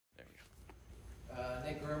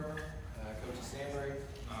Nick Grimmer, coach of Stanberry,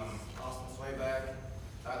 Austin Swayback,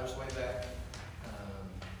 Tyler Swayback.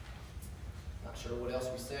 Not sure what else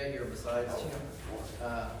we say here besides,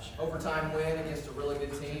 overtime win against a really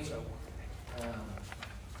good team.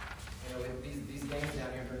 These games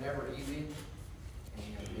down here are never easy,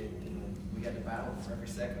 and we got to battle for every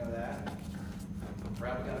second of that. I'm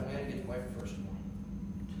proud we got to win and get away from first one.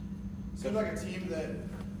 Seems like a team that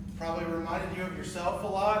probably reminded you of yourself a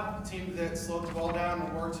lot. A team that slowed the ball down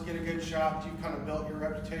and worked to get a good shot. You kind of built your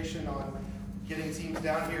reputation on getting teams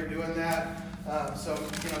down here doing that.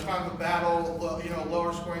 Kind of a battle,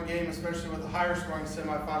 lower scoring game, especially with a higher scoring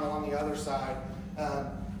semifinal on the other side.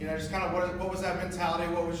 Just kind of what was that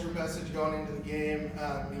mentality? What was your message going into the game?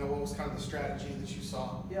 What was kind of the strategy that you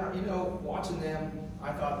saw? Yeah, watching them,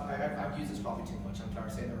 I thought, I've used this probably too much. I'm tired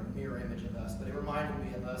of saying they're a mirror image of us, but it reminded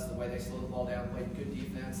me of us, the way they slowed the ball down, played good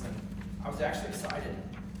defense, and I was actually excited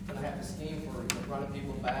that I have this team for running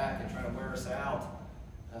people back and trying to wear us out.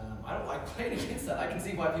 I don't like playing against that. I can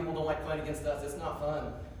see why people don't like playing against us. It's not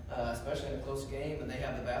fun, especially in a close game, and they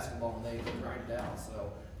have the basketball and they grind it out.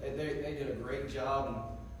 So they did a great job, and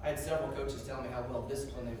I had several coaches tell me how well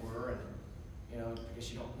disciplined they were, and I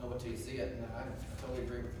guess you don't know it till you see it, and I totally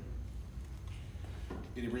agree with them.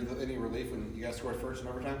 Did you breathe any relief when you guys scored first in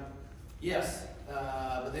overtime? Yes,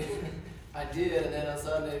 but I did, and then on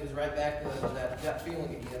Sunday it was right back to that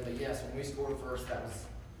feeling again. But yes, when we scored first, that was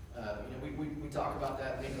we talk about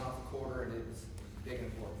that leading off the quarter, and it was big and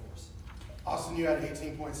important for us. Austin, you had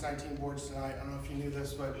 18 points, 19 boards tonight. I don't know if you knew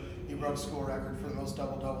this, but you broke school record for the most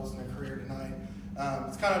double-doubles in a career tonight.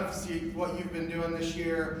 It's kind of see what you've been doing this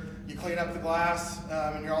year. You clean up the glass,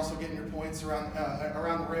 and you're also getting your points around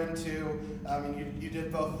the rim too. You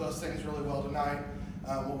did both of those things really well tonight.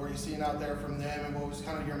 What were you seeing out there from them, and what was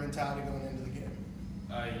kind of your mentality going into the game?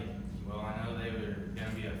 Well, I know they were going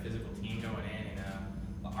to be a physical team going in, and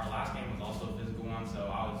our last game was also a physical one, so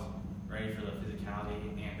I was ready for the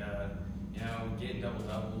physicality. And getting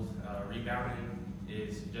double-doubles, rebounding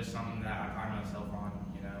is just something that I pride myself on.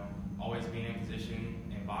 Always being in position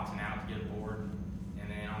and boxing out to get a board. And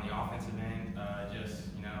then on the offensive end,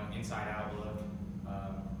 inside out look,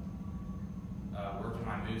 working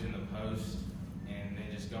my moves in the post, and then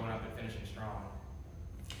just going up and finishing strong.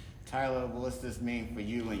 Tyler, what's this mean for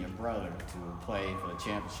you and your brother to play for the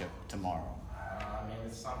championship tomorrow?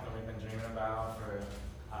 It's something we've been dreaming about for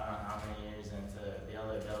I don't know how many years, and to be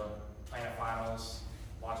able to go play in the finals,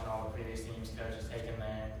 watching all the previous teams, coaches take him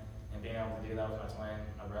there, and being able to do that with my twin,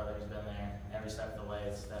 my brother who's been there every step of the way,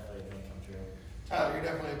 it's definitely a dream come true. Tyler, you're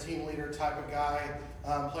definitely a team leader type of guy.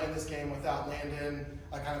 Playing this game without Landon,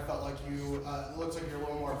 I kind of felt like it looks like you're a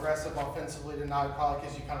little more aggressive offensively tonight, probably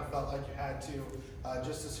because you kind of felt like you had to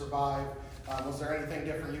just to survive. Was there anything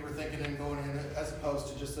different you were thinking in going in as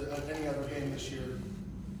opposed to just any other game this year?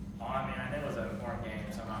 I knew it was an important game.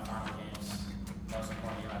 Some of my final games, most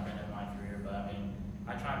important game I've been in my career. But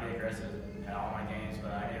I try and be aggressive at all my games.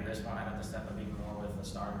 But I knew this one I had to step up even more with the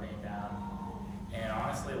starter being down. And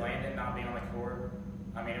honestly, Landon not being on the court,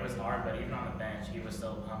 it was hard. But even on the bench, he was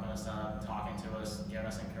still pumping us up, talking to us, giving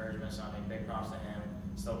us encouragement. So big props to him.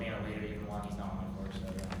 Still being a leader even when he's not on the court. So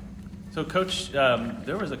yeah. So, Coach,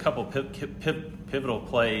 there was a couple pivotal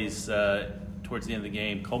plays towards the end of the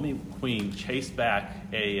game. Colby Queen chased back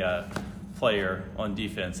a player on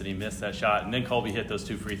defense, and he missed that shot. And then Colby hit those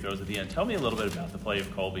two free throws at the end. Tell me a little bit about the play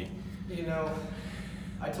of Colby.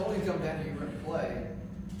 I told him to come down here and play.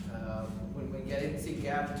 When I didn't see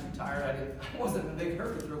Gavin too tired, I wasn't in a big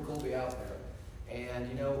hurry to throw Colby out there. And,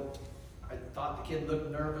 I thought the kid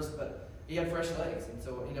looked nervous, but he had fresh legs. And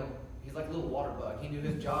so, he's like a little water bug. He knew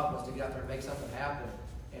his job was to get out there and make something happen.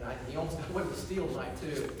 And he almost got away with a steal tonight,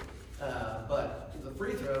 too. But the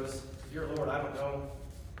free throws, dear Lord, I don't know.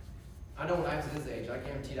 I know when I was his age, I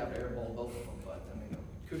guaranteed I would airball both of them. But,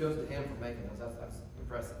 kudos to him for making those. That's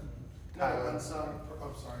impressive. Another unsung,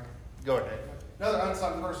 sorry. Go ahead. Another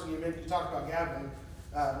unsung person, you talked about Gavin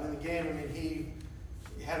in the game.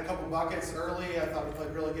 He had a couple buckets early. I thought he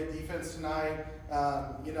played really good defense tonight.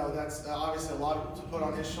 That's obviously a lot to put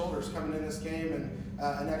on his shoulders coming in this game, and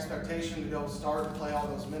an expectation to be able to start and play all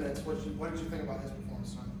those minutes. What did you think about his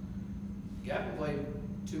performance tonight? Gavin played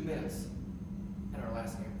 2 minutes in our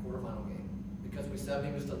last game, quarterfinal game, because we subbed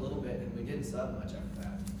him just a little bit, and we didn't sub much after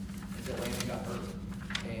that until Landon got hurt.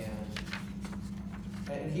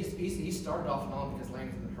 And he started off and on because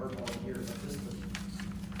Landon's been hurt all year. But this was,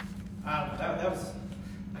 that was.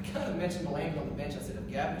 I kind of mentioned to Landon on the bench. I said,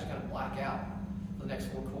 if Gavin just kind of black out for the next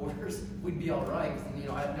 4 quarters, we'd be all right. And,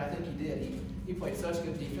 I think he did. He played such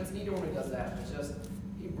good defense, and he normally does that. But just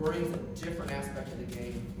he brings a different aspect of the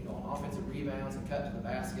game, on offensive rebounds and cut to the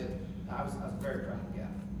basket. I was very proud of the guy.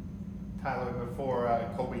 Tyler, before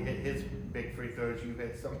Colby hit his big free throws, you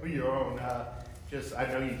hit some of your own. I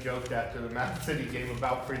know you joked after the Mountain City game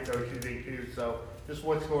about free throw shooting too. So, just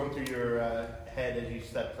what's going through your head as you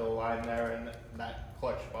step to the line there in that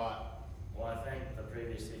clutch spot? Well, I think the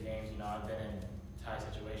previous 2 games, I've been in tight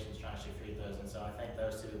situations trying to shoot free throws, and so I think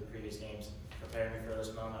those 2 previous games prepared me for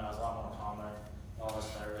this moment. I was a lot more calmer, a lot less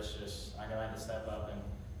nervous. I knew I had to step up and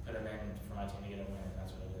put them in for my team to get a win, and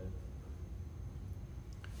that's what I did.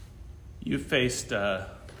 You faced, I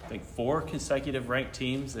think, 4 consecutive ranked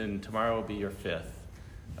teams, and tomorrow will be your 5th.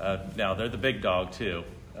 Now, they're the big dog, too.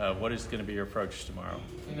 What is going to be your approach tomorrow?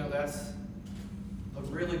 That's a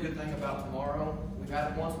really good thing about tomorrow. We've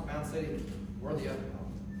had it once with Mountain City. We're the underdog.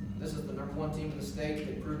 This is the number 1 team in the state.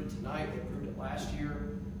 They proved it tonight. They proved it last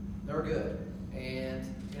year. They're good. And,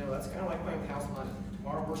 that's kind of like playing house money.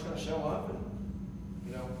 Tomorrow we're just going to show up and,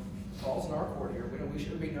 ball's in our court here. We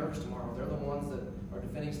shouldn't be nervous tomorrow. They're the ones that are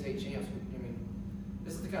defending state champs.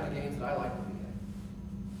 This is the kind of games that I like to be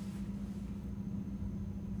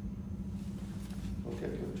in. Okay,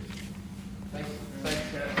 Coach. Thank you.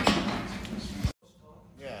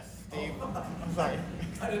 Yes, Steve. Sorry.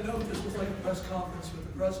 I didn't know if this was like a press conference with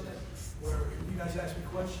the president, where you guys ask me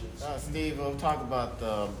questions. Steve, we'll talk about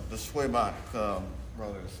the Schwabach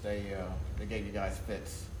brothers. They gave you guys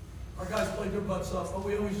fits. Our guys played their butts off, but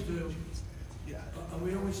we always do.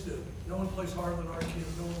 We always do. No one plays harder than our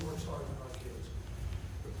kids. No one works harder than our kids.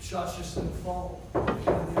 Shots just didn't fall. They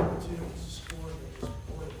had the opportunities to score. They just,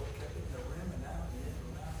 what kept it, they're ramming out and in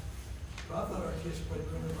and out. But I thought our kids played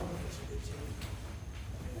really well against a good team.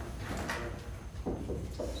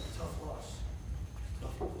 Tough loss.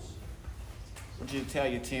 What did you tell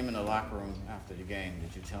your team in the locker room after the game?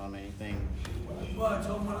 Did you tell them anything? Well, I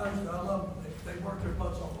told them I love them. They work their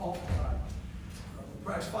butts off all the time.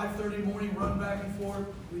 Practice 5:30 morning, run back and forth.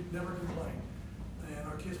 We'd never complain. And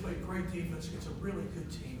our kids play great defense against a really good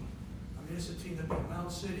team. It's a team that beat Mountain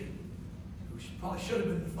City, who probably should have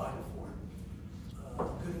been the Final Four.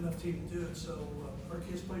 Good enough team to do it. So our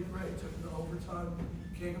kids played great. Took them to overtime.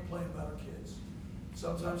 Can't complain about our kids.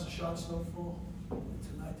 Sometimes the shots don't fall.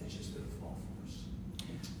 Tonight they just didn't fall for us.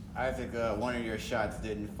 I think one of your shots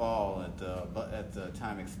didn't fall at the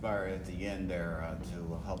time expired at the end there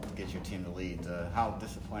to help get your team to lead. How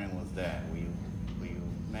disappointing was that? Were you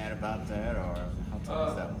mad about that, or how tough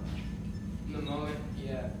was that one? In the moment,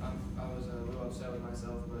 yeah, I was a little upset with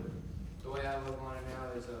myself, but the way I look on it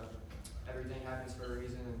now is everything happens for a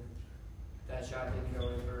reason, and that shot didn't go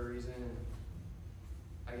in for a reason, and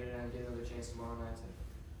I get another chance tomorrow night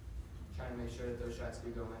to try and make sure that those shots do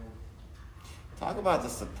go in. Talk about the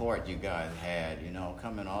support you guys had,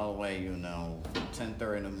 coming all the way,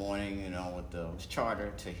 10:30 in the morning, with the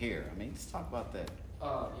charter to here. Just talk about that.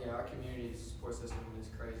 Yeah, our community support system is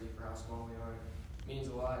crazy for how small we are. It means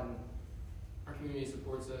a lot, and our community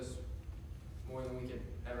supports us more than we could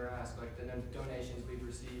ever ask. Like the donations we've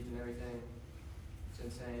received and everything, it's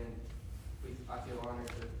insane. I feel honored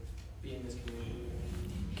to be in this community.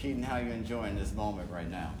 Keaton, how you enjoying this moment right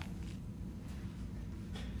now?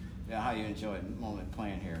 Yeah, how you enjoying the moment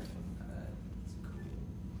playing here? It's cool.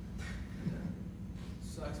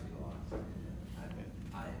 Sucks to be lost.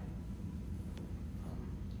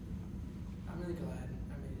 I'm really glad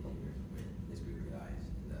I made it here with this group of guys.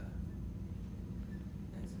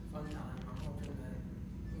 And it's a fun time. I'm hoping that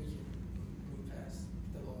we can move past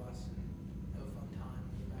the loss and have a fun time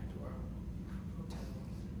and get back to our hotel.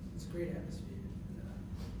 It's a great atmosphere.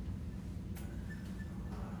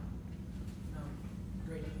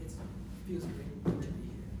 Great. It feels great to be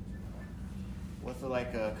here. What's it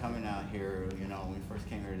like coming out here, when we first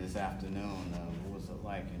came here this afternoon? What was it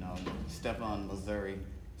like, step on Missouri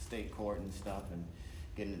State Court and stuff and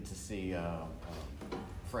getting to see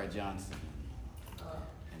Fred Johnson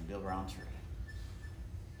and Bill Roundtree?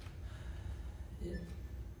 It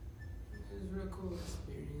was a real cool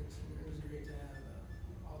experience, and it was great to have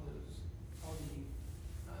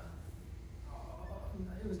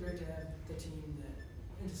it was great to have the team that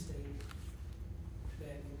interstate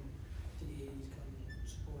back in the 80s come and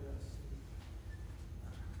support us.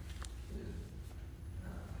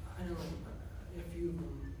 I know a few of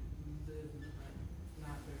them live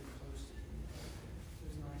not very close to you. It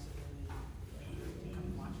was nice that they come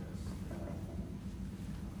and watch us.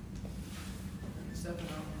 Stepping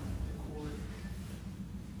out on the court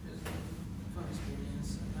is a fun experience.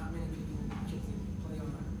 Not many people get to play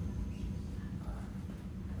on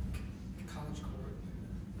a college court.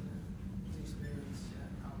 It's an experience that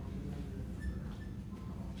I'll remember for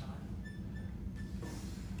a long time.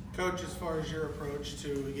 Coach, as far as your approach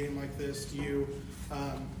to a game like this, do you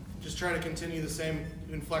just try to continue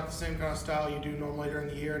inflect the same kind of style you do normally during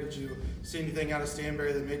the year? Did you see anything out of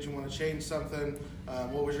Stanberry that made you want to change something?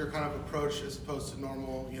 What was your kind of approach as opposed to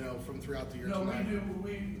normal, from throughout the year tonight?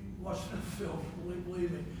 We watched the film,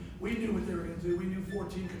 believe me. We knew what they were going to do. We knew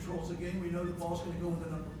 14 controls the game. We know the ball's going to go with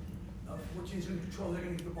the number. 14 is going to control. They're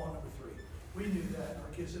going to get the ball number 3. We knew that.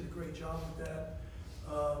 Our kids did a great job with that.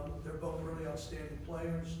 They're both really outstanding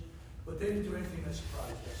players, but they didn't do anything that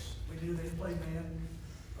surprised us. We knew they'd play man.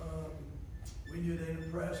 We knew they'd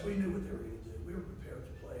impress. We knew what they were going to do. We were prepared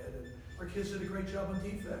to play it, and our kids did a great job on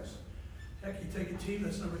defense. Heck, you take a team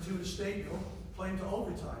that's number 2 in the state, play them to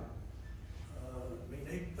overtime.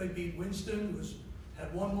 They beat Winston, who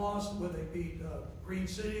had 1 loss. Where they beat Green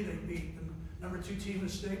City, they beat the number 2 team in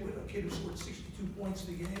the state with a kid who scored 62 points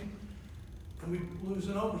in the game, and we lose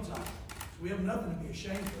in overtime. So we have nothing to be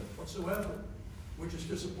ashamed of whatsoever. We're just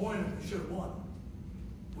disappointed. We should have won.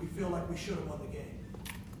 We feel like we should have won the game,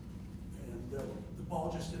 and the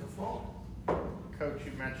ball just didn't fall. Coach,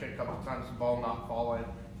 you mentioned a couple of times the ball not falling.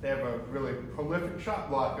 They have a really prolific shot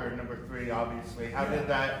blocker at number 3, obviously. How did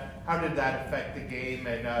that affect the game?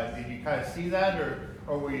 And did you kind of see that,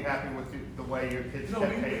 or were you happy with the way your kids kept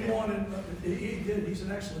taking it? He did. He's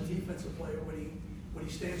an excellent defensive player when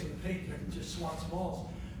he stands in the paint and just swats balls.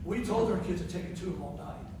 We told our kids to take it to him all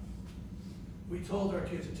night. We told our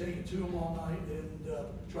kids to take it to him all night and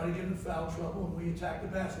try to get in foul trouble, and we attack the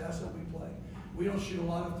basket. That's how we play. We don't shoot a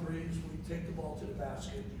lot of threes. We take the ball to the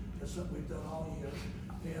basket. That's something we've done all year.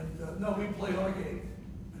 And no, we played our game,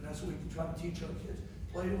 and that's what we try to teach our kids.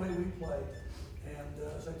 Play the way we play.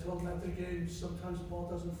 And as I told them after the game, sometimes the ball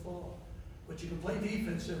doesn't fall. But you can play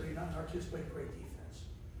defense every night, and our kids play great defense.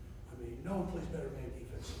 I mean, no one plays better man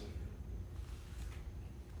defense than we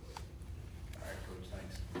do. All right, Coach,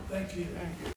 thanks. Thank you.